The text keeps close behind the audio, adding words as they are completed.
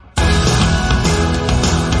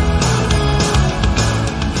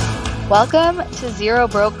Welcome to Zero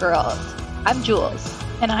Broke Girls. I'm Jules.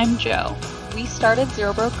 And I'm Joe. We started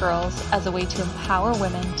Zero Broke Girls as a way to empower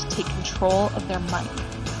women to take control of their money.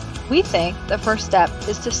 We think the first step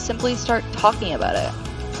is to simply start talking about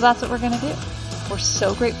it. So that's what we're going to do. We're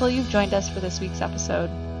so grateful you've joined us for this week's episode.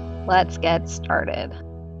 Let's get started.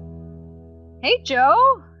 Hey,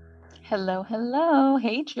 Joe. Hello, hello.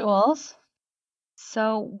 Hey, Jules.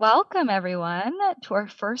 So welcome, everyone, to our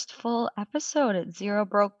first full episode at Zero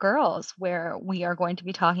Broke Girls, where we are going to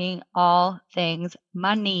be talking all things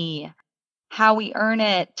money, how we earn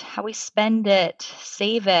it, how we spend it,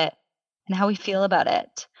 save it, and how we feel about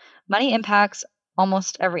it. Money impacts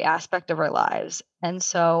almost every aspect of our lives. And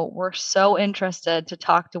so we're so interested to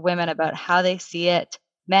talk to women about how they see it,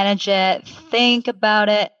 manage it, think about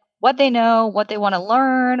it, what they know, what they want to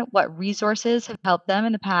learn, what resources have helped them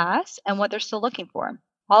in the past, and what they're still looking for.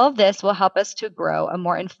 All of this will help us to grow a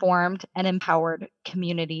more informed and empowered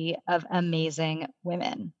community of amazing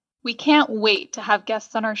women. We can't wait to have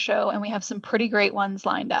guests on our show, and we have some pretty great ones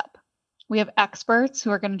lined up. We have experts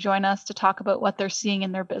who are going to join us to talk about what they're seeing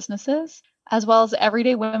in their businesses, as well as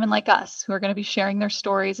everyday women like us who are going to be sharing their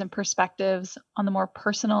stories and perspectives on the more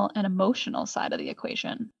personal and emotional side of the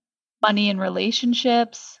equation. Money in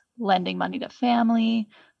relationships, lending money to family,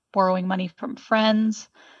 borrowing money from friends,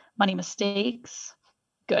 money mistakes,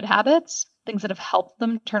 good habits, things that have helped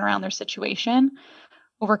them turn around their situation,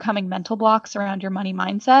 overcoming mental blocks around your money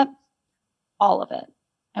mindset, all of it.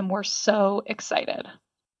 And we're so excited.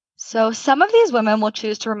 So some of these women will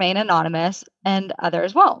choose to remain anonymous and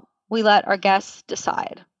others won't. We let our guests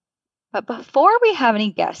decide. But before we have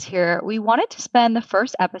any guests here, we wanted to spend the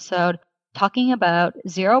first episode talking about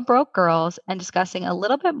Zero Broke Girls and discussing a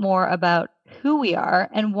little bit more about who we are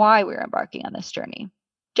and why we're embarking on this journey.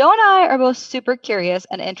 Joe and I are both super curious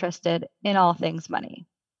and interested in all things money.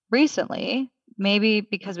 Recently, maybe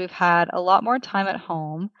because we've had a lot more time at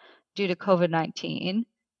home due to COVID-19,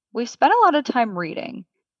 we've spent a lot of time reading,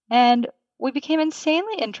 and we became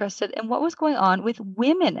insanely interested in what was going on with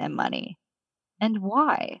women and money and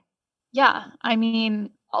why. Yeah, I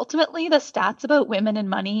mean, ultimately, the stats about women and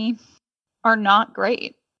money are not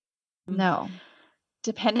great. No.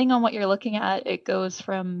 Depending on what you're looking at, it goes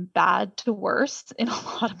from bad to worse in a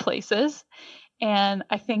lot of places. And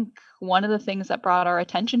I think one of the things that brought our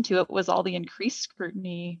attention to it was all the increased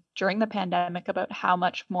scrutiny during the pandemic about how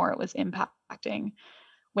much more it was impacting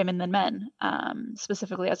women than men,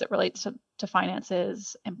 specifically as it relates to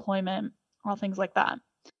finances, employment, all things like that.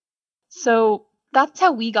 So that's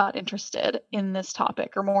how we got interested in this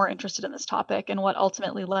topic, or more interested in this topic, and what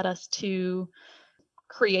ultimately led us to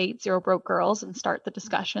create Zero Broke Girls and start the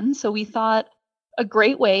discussion. So we thought a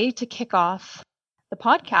great way to kick off the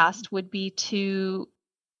podcast would be to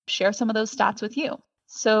share some of those stats with you.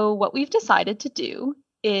 So what we've decided to do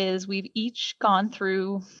is we've each gone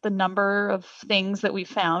through the number of things that we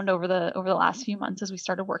found over the last few months as we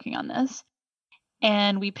started working on this.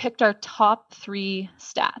 And we picked our top 3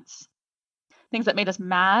 stats. Things that made us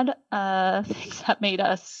mad, things that made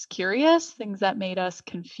us curious, things that made us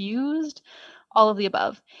confused, all of the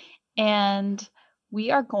above. And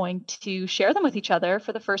we are going to share them with each other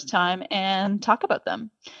for the first time and talk about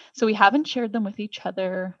them. So we haven't shared them with each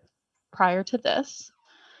other prior to this.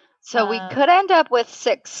 So we could end up with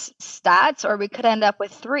 6 stats, or we could end up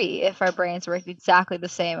with 3 if our brains work exactly the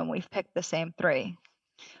same and we've picked the same 3.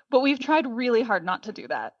 But we've tried really hard not to do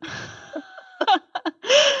that.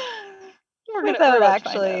 Without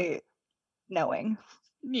actually knowing.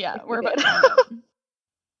 Yeah, we're about to find out.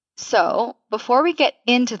 So before we get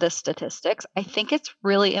into the statistics, I think it's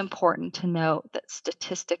really important to note that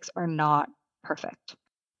statistics are not perfect.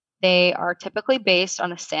 They are typically based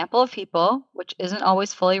on a sample of people, which isn't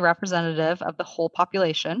always fully representative of the whole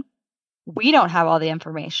population. We don't have all the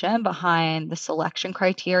information behind the selection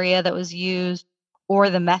criteria that was used or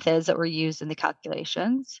the methods that were used in the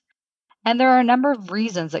calculations. And there are a number of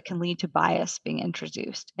reasons that can lead to bias being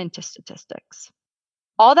introduced into statistics.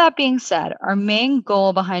 All that being said, our main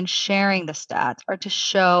goal behind sharing the stats are to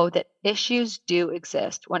show that issues do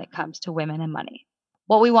exist when it comes to women and money.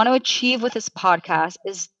 What we want to achieve with this podcast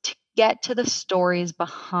is to get to the stories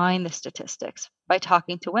behind the statistics by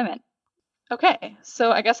talking to women. Okay,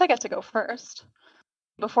 so I guess I get to go first.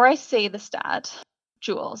 Before I say the stat,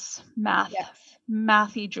 Jules,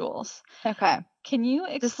 mathy Jules. Okay. Can you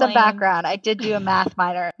explain? Just some background. I did do a math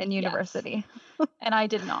minor in university. Yes. And I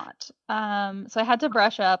did not. So I had to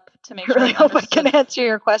brush up to make I really sure hope I can answer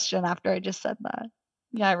your question after I just said that.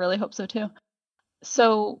 Yeah, I really hope so too.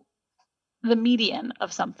 So the median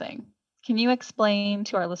of something. Can you explain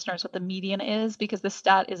to our listeners what the median is? Because the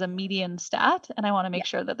stat is a median stat, and I want to make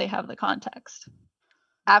sure that they have the context.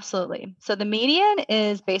 Absolutely. So the median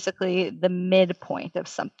is basically the midpoint of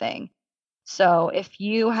something. So if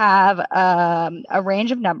you have a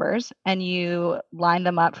range of numbers and you line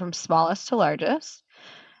them up from smallest to largest,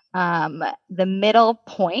 the middle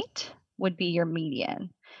point would be your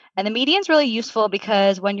median. And the median is really useful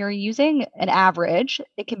because when you're using an average,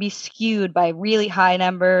 it can be skewed by really high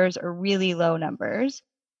numbers or really low numbers.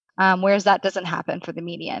 Whereas that doesn't happen for the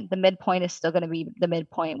median. The midpoint is still going to be the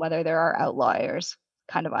midpoint, whether there are outliers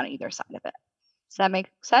kind of on either side of it. Does that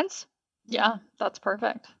make sense? Yeah, that's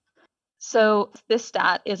perfect. So this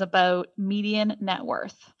stat is about median net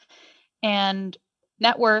worth. And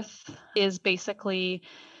net worth is basically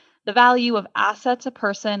the value of assets a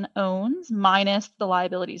person owns minus the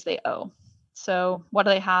liabilities they owe. So what do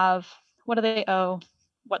they have? What do they owe?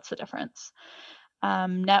 What's the difference?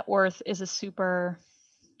 Net worth is a super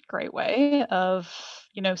great way of,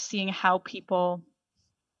 seeing how people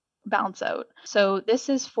balance out. So this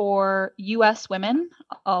is for US women.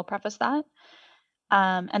 I'll preface that.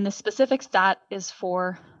 And the specific stat is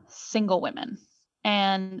for single women.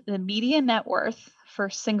 And the median net worth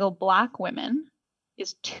for single Black women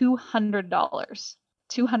is $200.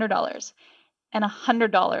 $200. And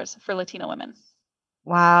 $100 for Latino women.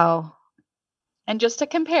 Wow. And just to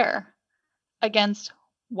compare, against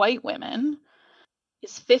white women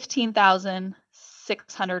is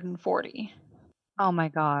 15,640. Oh my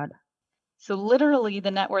God. So literally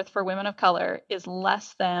the net worth for women of color is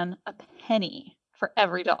less than a penny for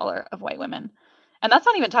every dollar of white women. And that's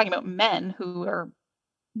not even talking about men who are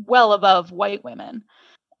well above white women,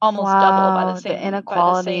 almost double by the Wow, the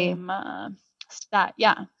inequality. same stat.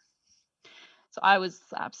 Yeah. So I was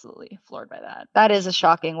absolutely floored by that. That is a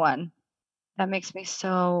shocking one. That makes me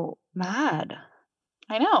so mad.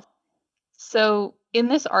 I know. So in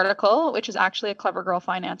this article, which is actually a Clever Girl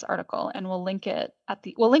Finance article, and we'll link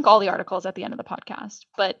all the articles at the end of the podcast,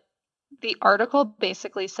 but the article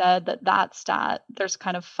basically said that stat, there's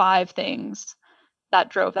kind of 5 things that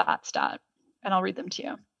drove that stat, and I'll read them to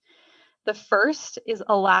you. The first is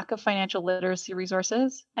a lack of financial literacy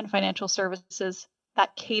resources and financial services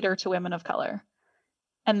that cater to women of color.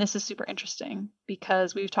 And this is super interesting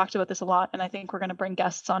because we've talked about this a lot, and I think we're going to bring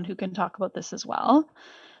guests on who can talk about this as well.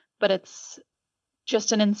 But it's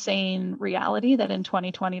just an insane reality that in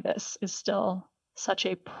 2020, this is still such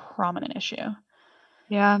a prominent issue.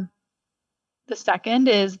 Yeah. The second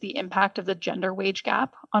is the impact of the gender wage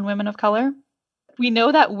gap on women of color. We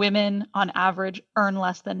know that women on average earn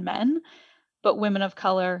less than men, but women of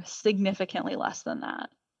color significantly less than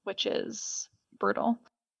that, which is brutal.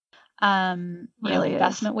 Really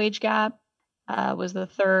Investment wage gap was the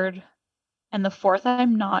third. And the fourth,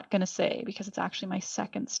 I'm not going to say because it's actually my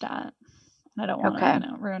second stat. And I don't want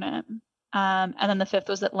to ruin it. And then the fifth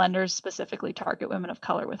was that lenders specifically target women of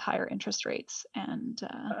color with higher interest rates and,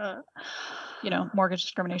 mortgage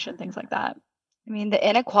discrimination, things like that. I mean, the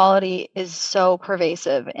inequality is so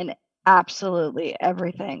pervasive in absolutely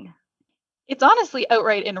everything. It's honestly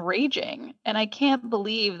outright enraging. And I can't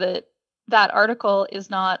believe that article is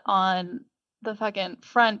not on the fucking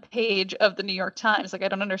front page of the New York Times. Like, I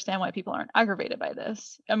don't understand why people aren't aggravated by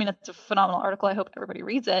this. I mean, it's a phenomenal article. I hope everybody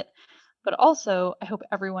reads it. But also, I hope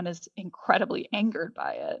everyone is incredibly angered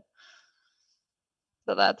by it.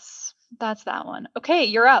 So that's that one. Okay,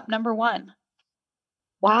 you're up. Number 1.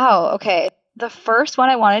 Wow. Okay. The first one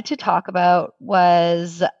I wanted to talk about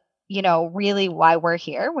was, really why we're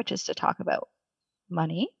here, which is to talk about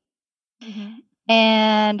money. Mm-hmm.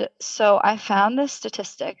 And so I found this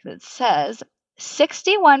statistic that says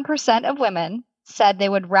 61% of women said they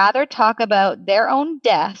would rather talk about their own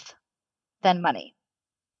death than money.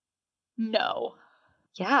 No.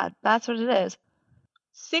 Yeah, that's what it is.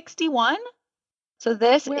 61? So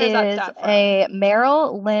this is a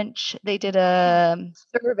Merrill Lynch. They did a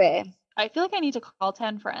survey. I feel like I need to call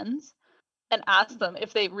 10 friends and ask them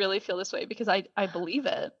if they really feel this way because I believe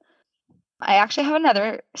it. I actually have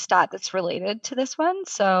another stat that's related to this one.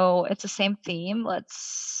 So it's the same theme.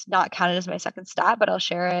 Let's not count it as my second stat, but I'll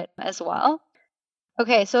share it as well.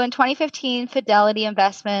 Okay, so in 2015, Fidelity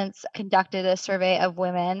Investments conducted a survey of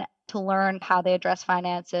women to learn how they address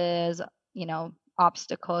finances,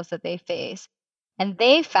 obstacles that they face. And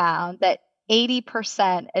they found that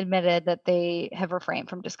 80% admitted that they have refrained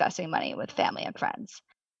from discussing money with family and friends.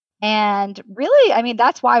 And really, I mean,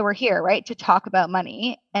 that's why we're here, right? To talk about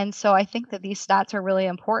money. And so I think that these stats are really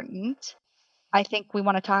important. I think we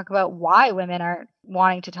want to talk about why women aren't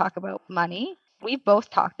wanting to talk about money. We've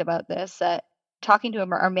both talked about this, that talking to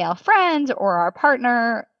our male friends or our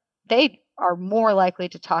partner, they are more likely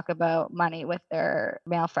to talk about money with their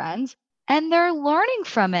male friends. and they're learning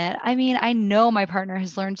from it. I mean, I know my partner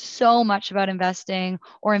has learned so much about investing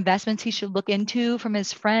or investments he should look into from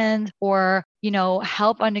his friends or,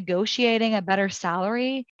 help on negotiating a better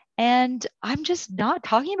salary. And I'm just not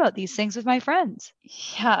talking about these things with my friends.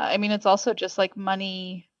 Yeah, I mean, it's also just like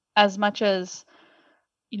money, as much as,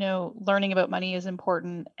 learning about money is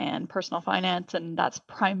important and personal finance, and that's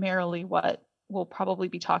primarily what we'll probably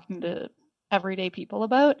be talking to everyday people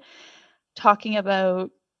about. Talking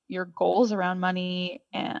about your goals around money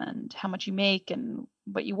and how much you make and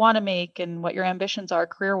what you want to make and what your ambitions are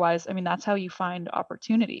career-wise. I mean, that's how you find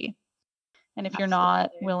opportunity. And if you're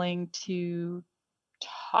not Absolutely. willing to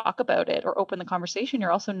talk about it or open the conversation,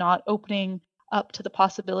 you're also not opening up to the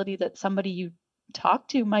possibility that somebody you talk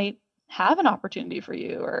to might have an opportunity for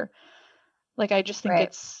you. Or like, I just think Right.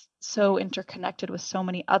 it's so interconnected with so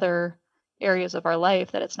many other areas of our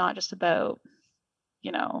life that it's not just about,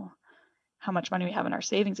 you know, how much money we have in our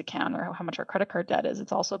savings account or how much our credit card debt is.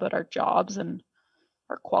 It's also about our jobs and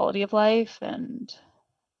our quality of life and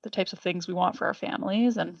the types of things we want for our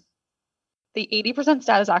families. And the 80%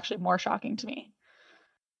 stat is actually more shocking to me.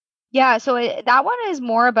 Yeah, so that one is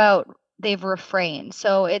more about they've refrained.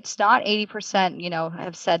 So it's not 80%,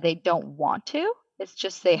 have said they don't want to. It's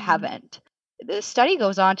just they Mm-hmm. haven't. The study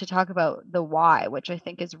goes on to talk about the why, which I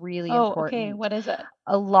think is really Oh, okay. important. What is it?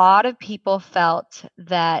 A lot of people felt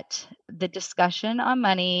that the discussion on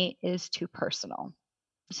money is too personal.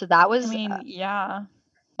 So I mean, yeah.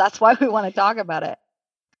 that's why we want to talk about it.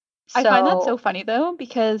 I find that so So, funny though,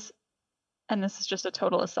 because, and this is just a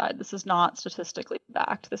total aside, this is not statistically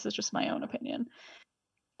backed. This is just my own opinion.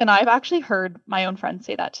 And I've actually heard my own friends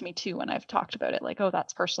say that to me too when I've talked about it, like, oh,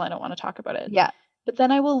 that's personal. I don't want to talk about it. yeah. But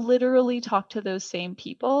then I will literally talk to those same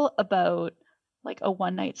people about like a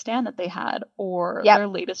one night stand that they had or Yep. their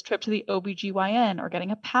latest trip to the OBGYN or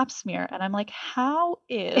getting a pap smear. And I'm like, how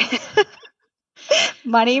is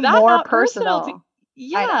Money that more not personal to, personal.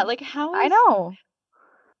 I yeah, know. like how I is, know.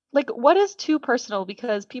 like, what is too personal?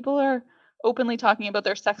 Because people are openly talking about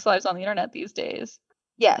their sex lives on the internet these days.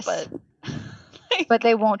 Yes. But But like,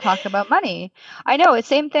 they won't talk about money. I know, it's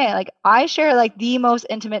same thing. Like I share like the most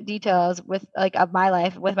intimate details with like of my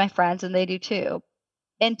life with my friends and they do too.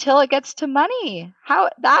 Until it gets to money. How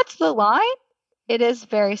that's the line? It is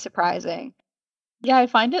very surprising. yeah, I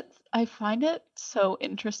find it so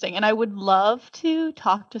interesting. And I would love to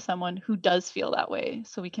talk to someone who does feel that way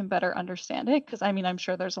so we can better understand it. Cause I mean, I'm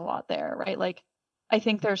sure there's a lot there, right? Like, I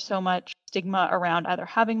think there's so much stigma around either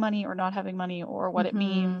having money or not having money or what it Mhm.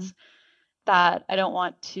 means that I don't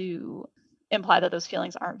want to imply that those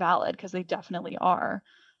feelings aren't valid because they definitely are.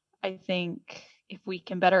 I think if we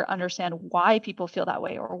can better understand why people feel that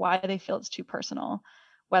way or why they feel it's too personal,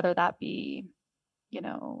 whether that be,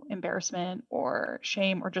 embarrassment or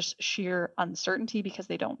shame or just sheer uncertainty because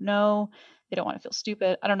they don't know, they don't want to feel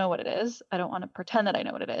stupid. I don't know what it is. I don't want to pretend that I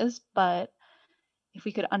know what it is, but if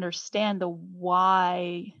we could understand the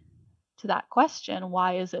why to that question,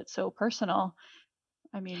 why is it so personal?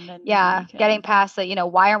 I mean, then maybe we Yeah, getting can. past that,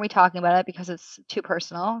 why aren't we talking about it? Because it's too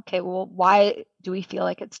personal. Okay, well, why do we feel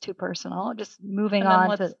like it's too personal? Just moving And then on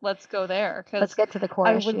let's to let's go there let's because get to the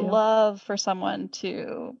core I would issue. love for someone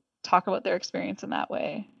to talk about their experience in that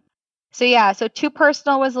way. So yeah, so too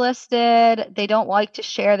personal was listed. They don't like to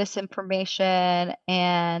share this information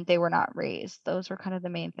and they were not raised. Those were kind of the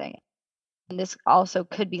main thing. And this also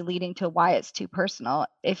could be leading to why it's too personal.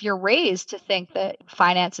 If you're raised to think that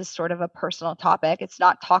finance is sort of a personal topic, it's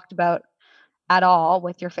not talked about at all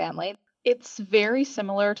with your family. It's very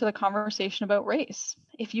similar to the conversation about race.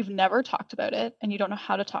 If you've never talked about it and you don't know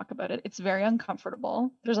how to talk about it, it's very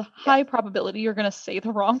uncomfortable. There's a Yes, high probability you're going to say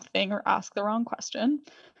the wrong thing or ask the wrong question.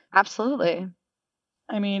 absolutely.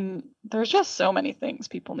 I mean, there's just so many things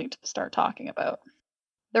people need to start talking about.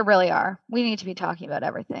 There really are. We need to be talking about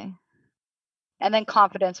everything. And then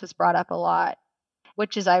confidence was brought up a lot,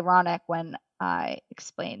 which is ironic when I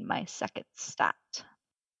explain my second stat.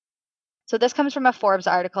 So this comes from a Forbes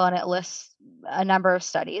article and it lists a number of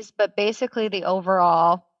studies, but basically the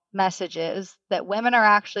overall message is that women are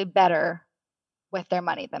actually better with their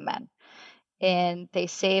money than men. And they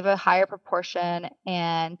save a higher proportion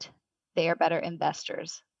and they are better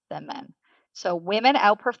investors than men. So women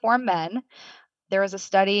outperform men. There was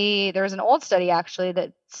an old study actually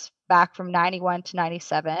that's back from 91 to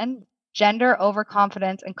 97, gender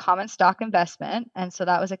overconfidence and common stock investment. And so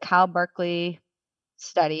that was a Cal Berkeley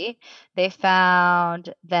study. They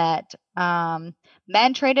found that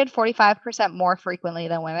men traded 45% more frequently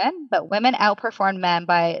than women, but women outperformed men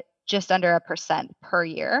by just under 1% per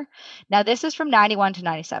year. Now, this is from 91 to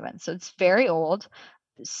 97, so it's very old.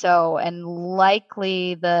 So, and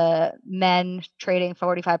likely the men trading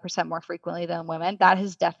 45% more frequently than women, that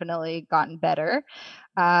has definitely gotten better.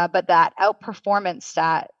 But that outperformance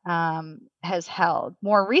stat has held.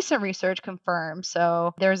 More recent research confirms.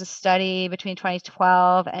 So there was a study between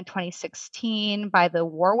 2012 and 2016 by the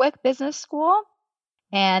Warwick Business School,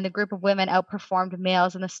 and the group of women outperformed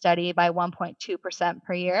males in the study by 1.2%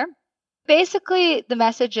 per year. Basically, the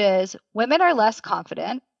message is women are less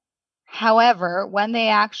confident. However, when they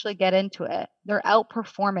actually get into it, they're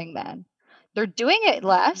outperforming men. They're doing it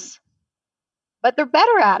less, but they're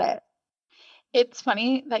better at it. It's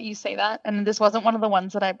funny that you say that. And this wasn't one of the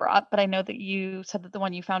ones that I brought, but I know that you said that the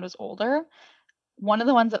one you found was older. One of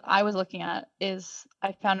the ones that I was looking at is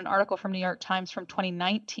I found an article from New York Times from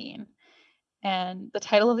 2019. And the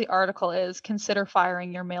title of the article is Consider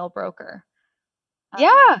Firing Your Male Broker.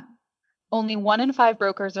 Yeah. Only 1 in 5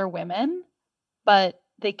 brokers are women, but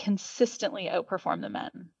they consistently outperform the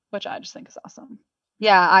men, which I just think is awesome.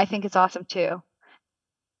 Yeah, I think it's awesome too.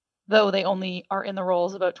 Though they only are in the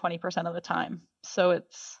roles about 20% of the time. So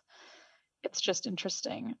it's just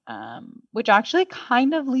interesting, which actually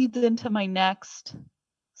kind of leads into my next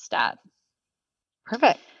stat.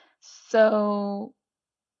 Perfect. So,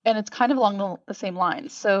 and it's kind of along the same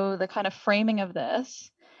lines. So the kind of framing of this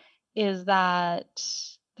is that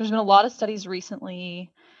there's been a lot of studies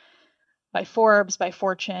recently by Forbes, by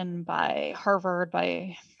Fortune, by Harvard,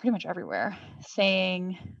 by pretty much everywhere,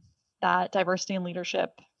 saying that diversity in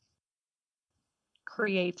leadership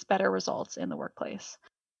creates better results in the workplace.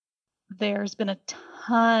 There's been a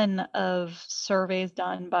ton of surveys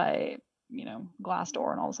done by,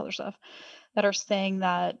 Glassdoor and all this other stuff that are saying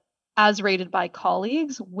that as rated by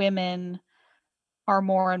colleagues, women are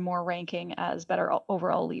more and more ranking as better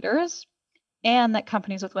overall leaders, and that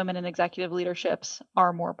companies with women in executive leaderships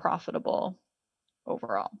are more profitable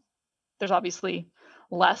overall. There's obviously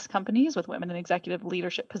less companies with women in executive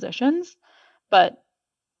leadership positions, but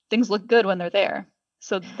things look good when they're there.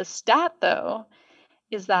 So the stat, though,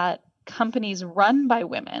 is that companies run by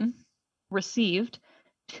women received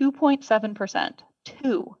 2.7%.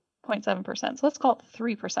 2.7%. So let's call it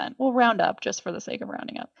 3%. We'll round up just for the sake of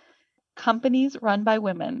rounding up. Companies run by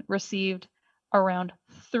women received around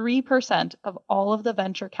 3% of all of the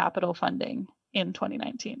venture capital funding in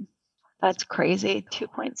 2019. That's crazy.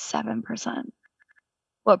 2.7%.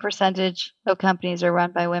 What percentage of companies are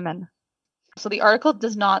run by women? So the article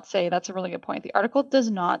does not say, that's a really good point. The article does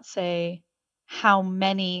not say how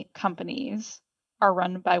many companies are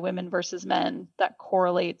run by women versus men that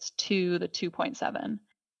correlates to the 2.7.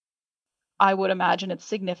 I would imagine it's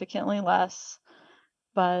significantly less,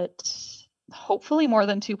 but hopefully more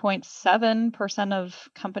than 2.7% of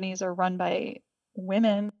companies are run by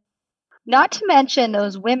women. Not to mention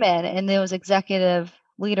those women in those executive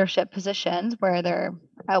leadership positions where they're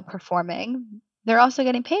outperforming, they're also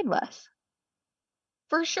getting paid less.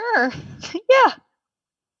 For sure. Yeah.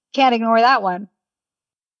 Can't ignore that one.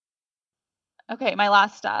 Okay, my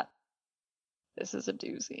last stat. This is a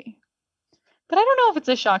doozy. But I don't know if it's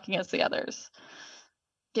as shocking as the others,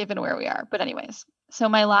 given where we are. But anyways, so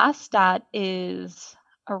my last stat is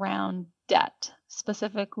around debt,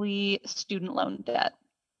 specifically student loan debt.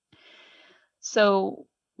 So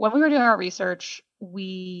when we were doing our research,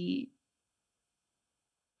 we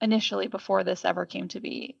initially, before this ever came to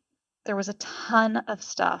be, there was a ton of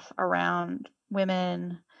stuff around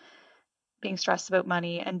women being stressed about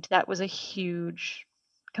money, and debt was a huge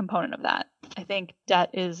component of that. I think debt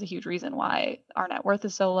is a huge reason why our net worth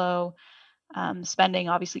is so low. Spending,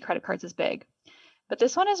 obviously, credit cards is big. But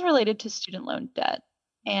this one is related to student loan debt.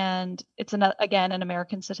 And it's, again, an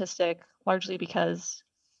American statistic, largely because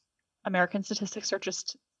American statistics are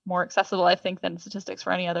just more accessible, I think, than statistics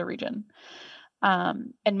for any other region.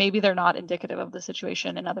 And maybe they're not indicative of the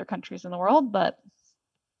situation in other countries in the world, but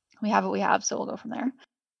we have what we have, so we'll go from there.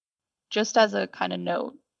 Just as a kind of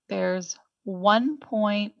note, there's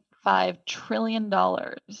 $1.5 trillion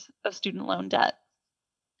of student loan debt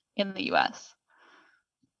in the US.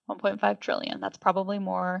 1.5 trillion. That's probably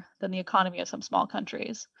more than the economy of some small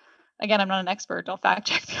countries. Again, I'm not an expert. Don't fact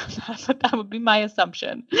check me on that, but that would be my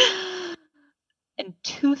assumption. And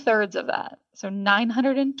 2/3 of that, so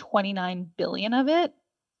 929 billion of it,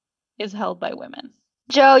 is held by women.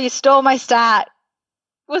 Joe, you stole my stat.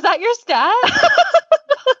 Was that your stat?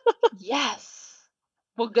 Yes.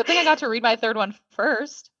 Well, good thing I got to read my third one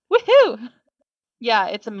first. Woohoo! Yeah,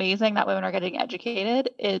 it's amazing that women are getting educated.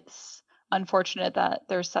 It's unfortunate that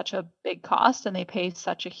there's such a big cost and they pay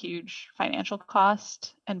such a huge financial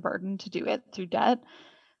cost and burden to do it through debt.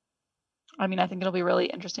 I mean, I think it'll be really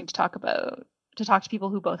interesting to talk to people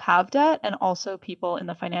who both have debt and also people in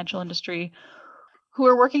the financial industry who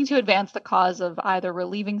are working to advance the cause of either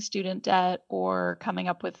relieving student debt or coming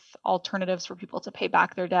up with alternatives for people to pay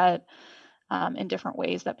back their debt in different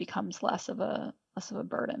ways that becomes less of a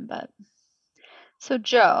burden. But So,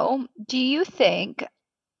 Jo, do you think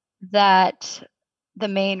that the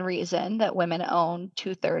main reason that women own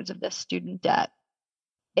 2/3 of this student debt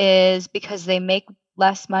is because they make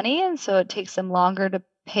less money and so it takes them longer to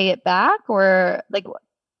pay it back? Or like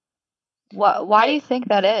why do you think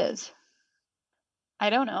that is?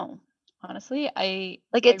 I don't know. Honestly,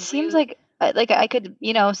 Like I it seems really like I could,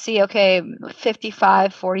 see, okay,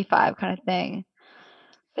 55-45 kind of thing.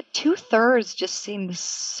 But 2/3 just seems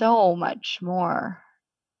so much more.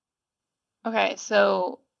 Okay,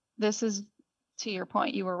 so this is to your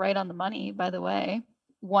point. You were right on the money, by the way.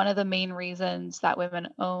 One of the main reasons that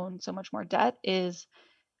women own so much more debt is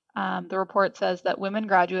the report says that women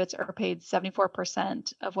graduates are paid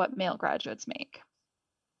 74% of what male graduates make.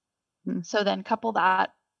 Hmm. So then couple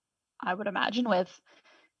that, I would imagine, with,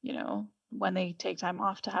 when they take time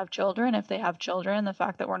off to have children, if they have children, the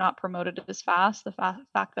fact that we're not promoted as fast, the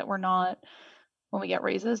fact that we're not, when we get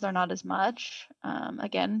raises, they're not as much.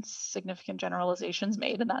 Again, significant generalizations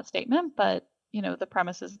made in that statement, but the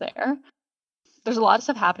premise is there. There's a lot of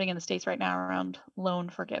stuff happening in the States right now around loan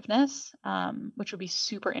forgiveness, which would be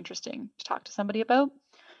super interesting to talk to somebody about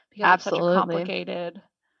because it's such a Absolutely. complicated,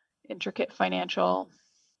 intricate financial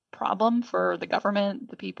problem for the government,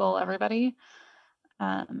 the people, everybody.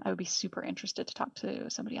 I would be super interested to talk to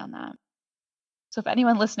somebody on that. So if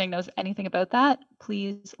anyone listening knows anything about that,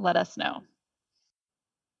 please let us know.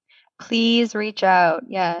 Please reach out.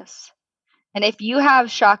 Yes. And if you have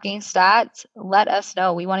shocking stats, let us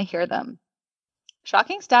know. We want to hear them.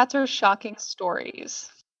 Shocking stats or shocking stories?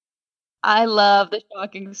 I love the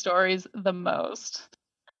shocking stories the most.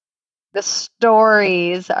 The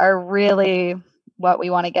stories are really what we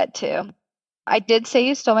want to get to. I did say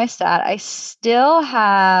you stole my stat. I still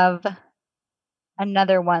have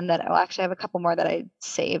another one actually I have a couple more that I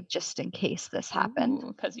saved just in case this happened.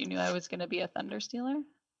 Because you knew I was going to be a thunder stealer?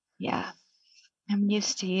 Yeah, I'm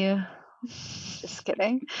used to you. Just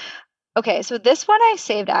kidding. Okay, so this one I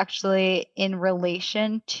saved actually in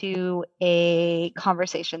relation to a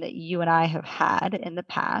conversation that you and I have had in the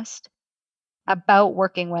past about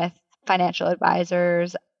working with financial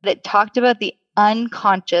advisors that talked about the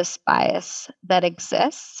unconscious bias that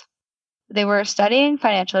exists. They were studying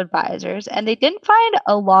financial advisors and they didn't find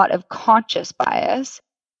a lot of conscious bias.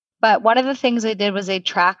 But one of the things they did was they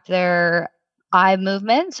tracked their eye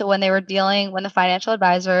movement. So when the financial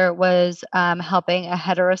advisor was helping a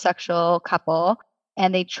heterosexual couple,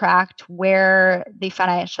 and they tracked where the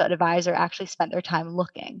financial advisor actually spent their time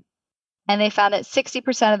looking. And they found that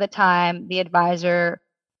 60% of the time, the advisor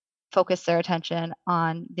focused their attention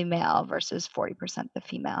on the male versus 40% the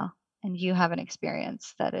female. And you have an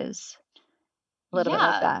experience that is a little bit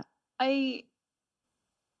like Yeah, that.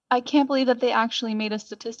 I can't believe that they actually made a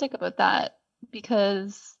statistic about that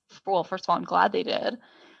because, well, first of all, I'm glad they did.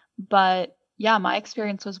 But yeah, my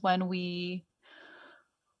experience was when we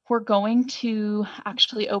were going to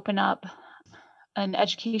actually open up an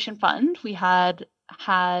education fund. We had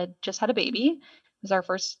just had a baby. It was our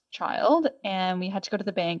first child, and we had to go to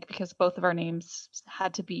the bank because both of our names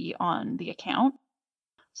had to be on the account.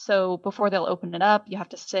 So before they'll open it up, you have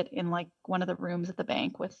to sit in like one of the rooms at the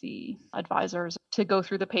bank with the advisors to go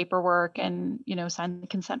through the paperwork and, sign the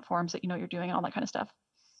consent forms that you know you're doing, all that kind of stuff.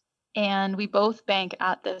 And we both bank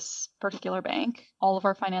at this particular bank. All of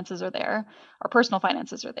our finances are there. Our personal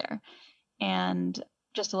finances are there. And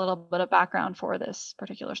just a little bit of background for this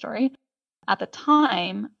particular story. At the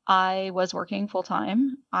time, I was working full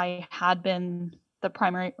time. I had been the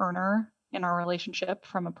primary earner in our relationship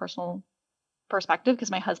from a personal perspective because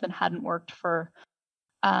my husband hadn't worked for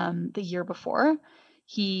the year before.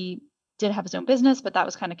 He did have his own business, but that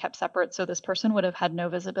was kind of kept separate. So this person would have had no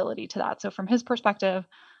visibility to that. So from his perspective,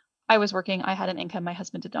 I was working, I had an income, my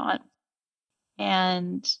husband did not.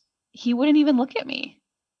 And he wouldn't even look at me.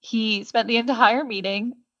 He spent the entire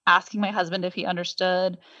meeting asking my husband if he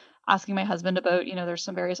understood, asking my husband about, there's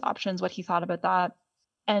some various options, what he thought about that.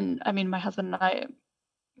 And I mean, my husband and I, it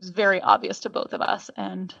was very obvious to both of us.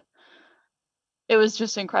 And it was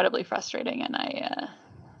just incredibly frustrating. And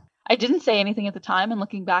I didn't say anything at the time. And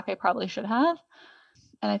looking back, I probably should have.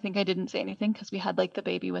 And I think I didn't say anything because we had like the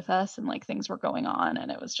baby with us and like things were going on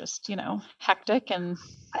and it was just, hectic. And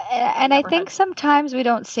I think sometimes we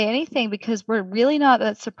don't say anything because we're really not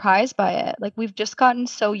that surprised by it. Like we've just gotten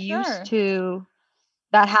so used to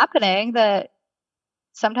that happening that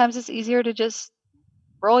sometimes it's easier to just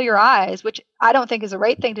roll your eyes, which I don't think is the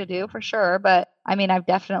right thing to do for sure. But I mean, I've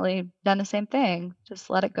definitely done the same thing.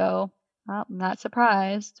 Just let it go. Well, I'm not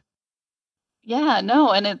surprised. Yeah,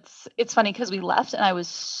 no, and it's funny because we left and I was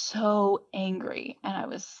so angry and I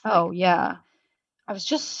was like, Oh, yeah. I was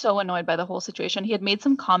just so annoyed by the whole situation. He had made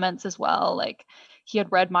some comments as well, like he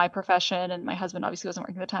had read my profession and my husband obviously wasn't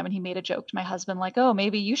working at the time and he made a joke to my husband like, "Oh,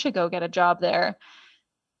 maybe you should go get a job there."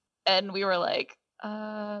 And we were like,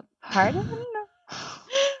 Pardon?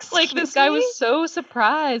 like this Excuse guy was me? so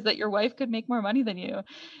surprised that your wife could make more money than you.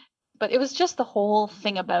 But it was just the whole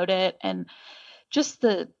thing about it and just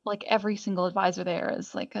the like every single advisor there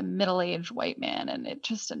is like a middle-aged white man and it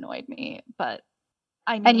just annoyed me. But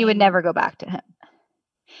I And you would mean, never go back to him.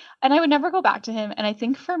 and I would never go back to him. And I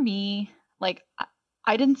think for me, like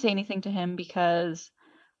I didn't say anything to him because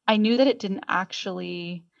I knew that it didn't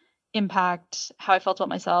actually impact how I felt about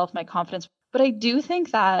myself, my confidence. But I do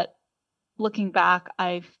think that looking back,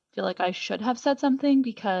 I feel like I should have said something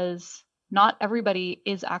because not everybody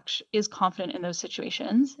is confident in those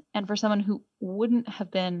situations. And for someone who wouldn't have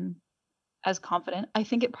been as confident, I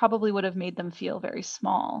think it probably would have made them feel very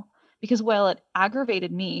small. Because while it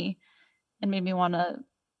aggravated me and made me want to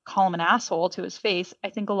call him an asshole to his face, I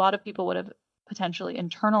think a lot of people would have potentially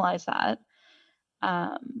internalized that.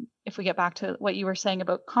 If we get back to what you were saying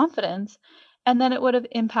about confidence, and then it would have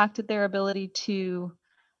impacted their ability to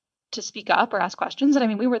speak up or ask questions. And I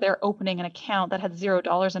mean, we were there opening an account that had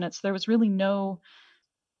 $0 in it, so there was really no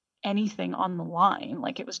anything on the line.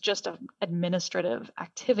 Like it was just an administrative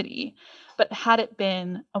activity. But had it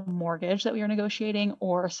been a mortgage that we were negotiating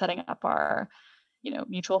or setting up our,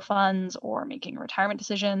 mutual funds or making retirement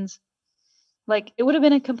decisions, like it would have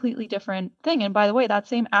been a completely different thing. And by the way, that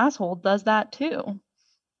same asshole does that too.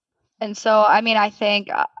 And so, I mean, I think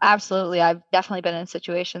absolutely, I've definitely been in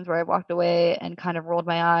situations where I walked away and kind of rolled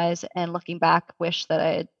my eyes and looking back, wish that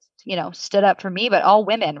I had, stood up for me, but all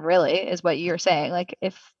women really is what you're saying. Like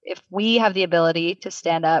if we have the ability to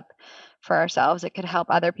stand up for ourselves, it could help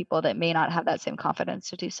other people that may not have that same confidence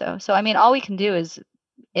to do so. So, I mean, all we can do is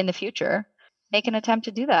in the future make an attempt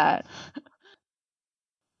to do that.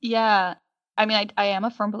 Yeah. I mean, I am a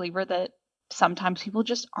firm believer that sometimes people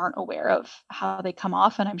just aren't aware of how they come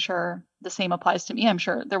off. And I'm sure the same applies to me. I'm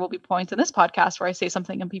sure there will be points in this podcast where I say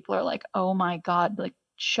something and people are like, oh my God, like,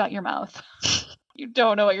 shut your mouth. You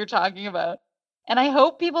don't know what you're talking about. And I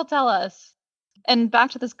hope people tell us. And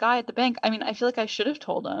back to this guy at the bank, I mean, I feel like I should have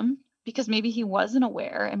told him because maybe he wasn't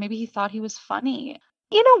aware and maybe he thought he was funny.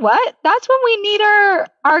 You know what? That's when we need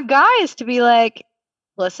our guys to be like,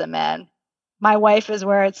 listen, man, my wife is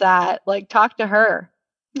where it's at. Like, talk to her.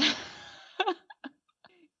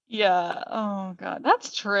 Yeah. Oh God,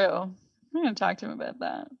 that's true. I'm gonna talk to him about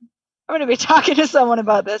that. I'm going to be talking to someone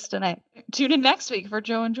about this tonight. Tune in next week for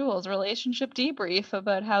Joe and Jules' relationship debrief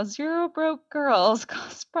about how 0 broke girls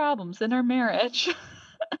cause problems in our marriage.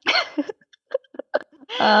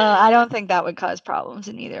 I don't think that would cause problems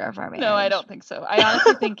in either of our marriage. No, I don't think so. I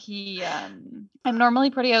honestly think I'm normally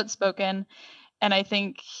pretty outspoken, and I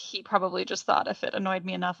think he probably just thought if it annoyed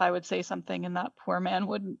me enough, I would say something, and that poor man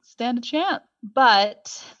wouldn't stand a chance.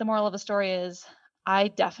 But the moral of the story is I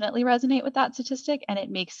definitely resonate with that statistic, and it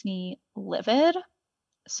makes me livid.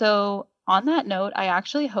 So, on that note, I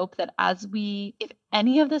actually hope that if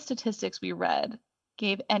any of the statistics we read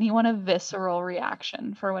gave anyone a visceral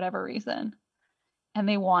reaction for whatever reason, and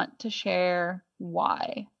they want to share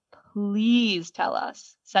why, please tell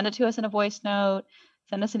us. Send it to us in a voice note,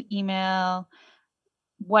 send us an email,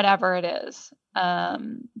 whatever it is.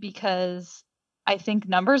 Because I think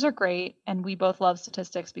numbers are great, and we both love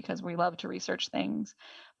statistics because we love to research things.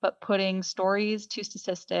 But putting stories to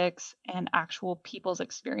statistics and actual people's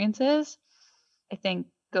experiences, I think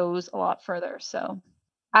goes a lot further. So,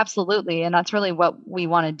 Absolutely. And that's really what we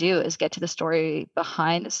want to do is get to the story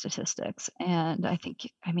behind the statistics. And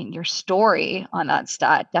I mean, your story on that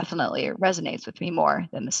stat definitely resonates with me more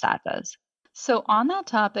than the stat does. so on that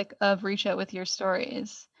topic of reach out with your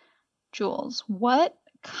stories, Jules, what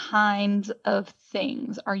kinds of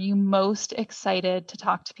things are you most excited to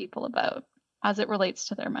talk to people about as it relates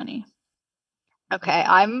to their money? Okay,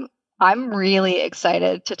 I'm really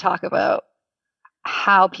excited to talk about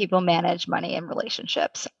how people manage money in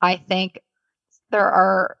relationships. I think there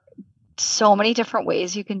are so many different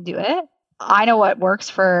ways you can do it. I know what works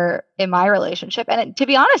for in my relationship, and to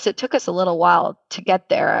be honest, it took us a little while to get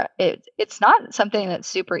there. It's not something that's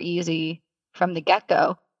super easy from the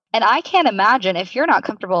get-go. And I can't imagine if you're not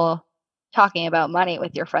comfortable talking about money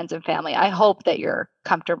with your friends and family. I hope that you're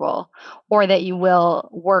comfortable or that you will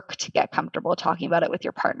work to get comfortable talking about it with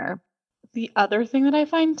your partner. The other thing that I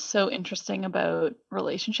find so interesting about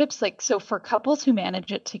relationships, like so for couples who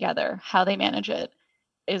manage it together, how they manage it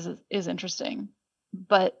is interesting.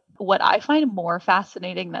 But what I find more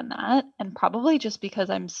fascinating than that, and probably just because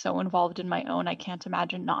I'm so involved in my own, I can't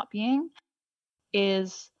imagine not being,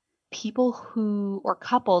 is people who, or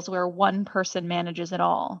couples where one person manages it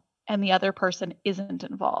all and the other person isn't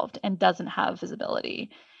involved and doesn't have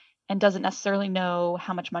visibility and doesn't necessarily know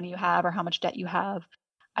how much money you have or how much debt you have.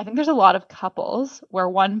 I think there's a lot of couples where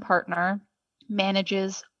one partner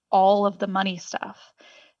manages all of the money stuff.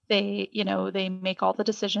 They make all the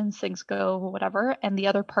decisions, things go, whatever, and the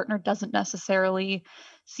other partner doesn't necessarily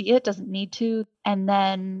see it, doesn't need to. And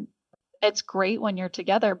then it's great when you're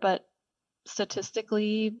together, but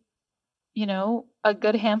statistically, a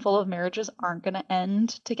good handful of marriages aren't going to end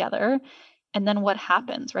together. And then what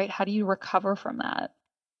happens, right? How do you recover from that?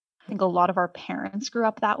 I think a lot of our parents grew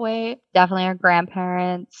up that way. Definitely our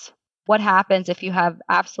grandparents. What happens if you have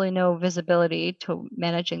absolutely no visibility to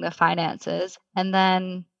managing the finances and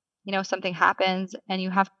then, something happens and you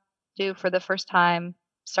have to, for the first time,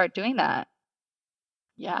 start doing that?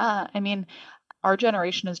 Yeah. I mean, our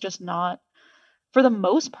generation is just not, for the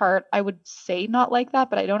most part, I would say not like that,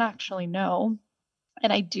 but I don't actually know.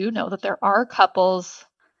 And I do know that there are couples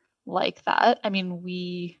like that. I mean,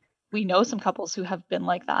 we know some couples who have been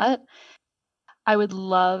like that. I would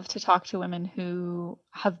love to talk to women who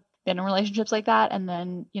have been in relationships like that and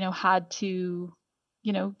then, had to,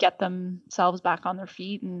 get themselves back on their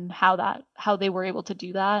feet and how they were able to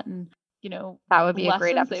do that and, That would be a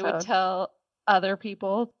great lessons they would episode. tell other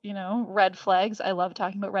people, red flags. I love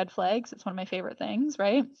talking about red flags. It's one of my favorite things,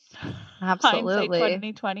 right? Hindsight Absolutely.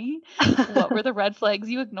 2020. What were the red flags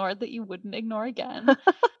you ignored that you wouldn't ignore again?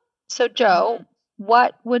 So, Jo, Mhm.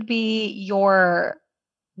 what would be your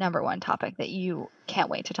number one topic that you can't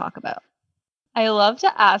wait to talk about? I love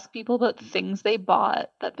to ask people about things they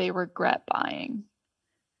bought that they regret buying.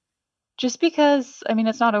 Just because, I mean,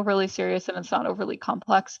 it's not overly serious and it's not overly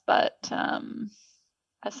complex, but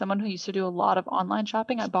as someone who used to do a lot of online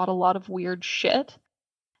shopping, I bought a lot of weird shit.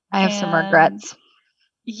 I have some And regrets.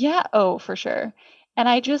 yeah, oh, for sure. And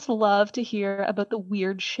I just love to hear about the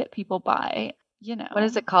weird shit people buy, What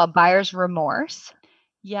is it called? Buyer's remorse?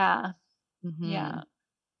 Yeah, Hmm. yeah.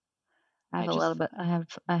 I have I a little just,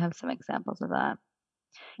 bit. I have some examples of that.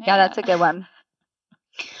 Yeah, yeah. that's a good one.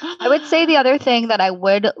 I would say the other thing that I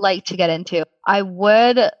would like to get into, I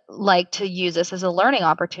would like to use this as a learning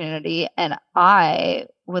opportunity, and I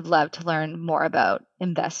would love to learn more about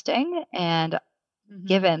investing. And Mhm.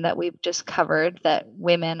 given that we've just covered that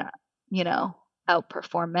women, you know,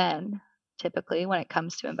 outperform men typically when it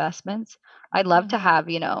comes to investments, I'd love to Mhm. have,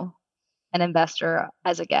 an investor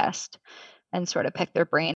as a guest and sort of pick their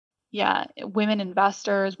brain. Yeah, women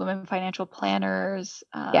investors, women financial planners,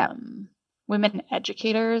 Yeah. women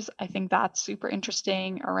educators. I think that's super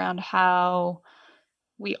interesting around how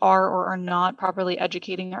we are or are not properly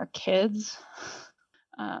educating our kids.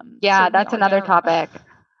 Yeah, Certainly that's our another gener topic.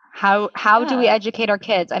 How do we Yeah. educate our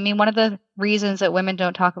kids? I mean, one of the reasons that women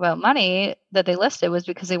don't talk about money that they listed was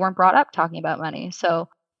because they weren't brought up talking about money. So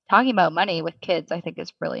talking about money with kids, I think,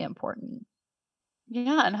 is really important.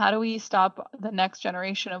 Yeah, and how do we stop the next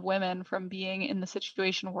generation of women from being in the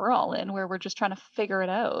situation we're all in where we're just trying to figure it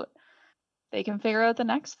out? They can figure out the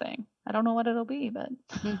next thing. I don't know what it'll be, but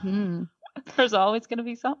Hmm. there's always going to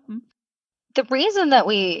be something. The reason that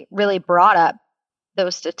we really brought up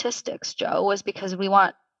those statistics, Joe, was because we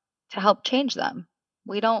want to help change them.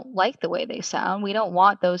 We don't like the way they sound. We don't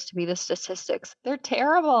want those to be the statistics. They're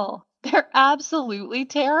terrible. They're absolutely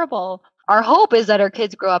terrible. Our hope is that our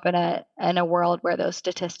kids grow up in a world where those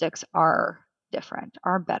statistics are different,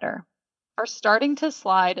 are better. Are starting to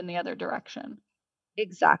slide in the other direction.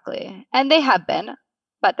 Exactly. And they have been,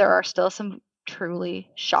 but there are still some truly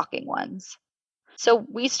shocking ones. So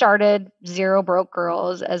we started Zero Broke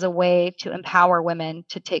Girls as a way to empower women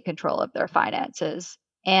to take control of their finances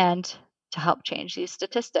and to help change these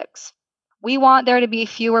statistics. We want there to be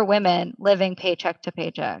fewer women living paycheck to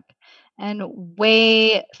paycheck and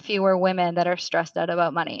way fewer women that are stressed out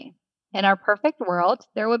about money. In our perfect world,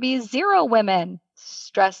 there would be zero women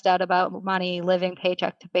stressed out about money living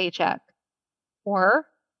paycheck to paycheck, or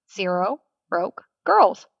zero broke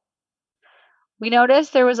girls. We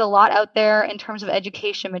noticed there was a lot out there in terms of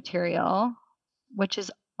education material, which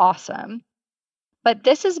is awesome. But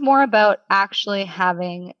this is more about actually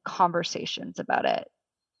having conversations about it.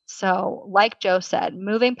 So, like Joe said,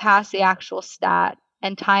 moving past the actual stat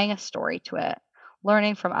and tying a story to it,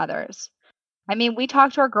 learning from others. I mean, we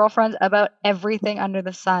talk to our girlfriends about everything under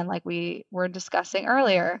the sun, like we were discussing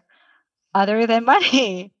earlier, other than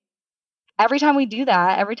money. Every time we do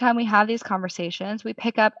that, every time we have these conversations, we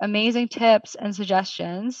pick up amazing tips and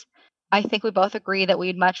suggestions. I think we both agree that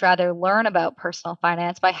we'd much rather learn about personal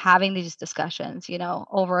finance by having these discussions,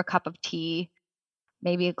 over a cup of tea,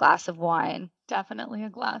 maybe a glass of wine, Definitely a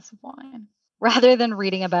glass of wine. rather than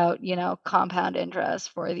reading about, compound interest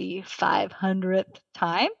for the 500th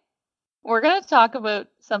time. We're going to talk about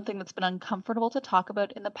something that's been uncomfortable to talk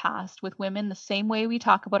about in the past with women, the same way we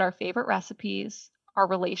talk about our favorite recipes, our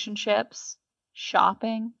relationships,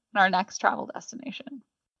 shopping, and our next travel destination.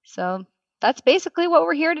 So that's basically what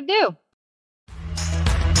we're here to do.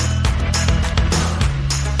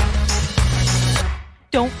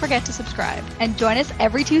 Don't forget to subscribe. And join us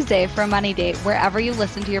every Tuesday for a money date wherever you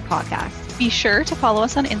listen to your podcast. Be sure to follow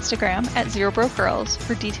us on Instagram at ZeroBrokeGirls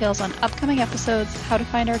for details on upcoming episodes, how to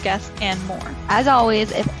find our guests, and more. As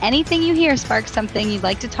always, if anything you hear sparks something you'd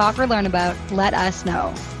like to talk or learn about, let us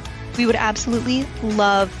know. We would absolutely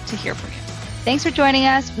love to hear from you. Thanks for joining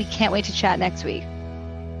us. We can't wait to chat next week.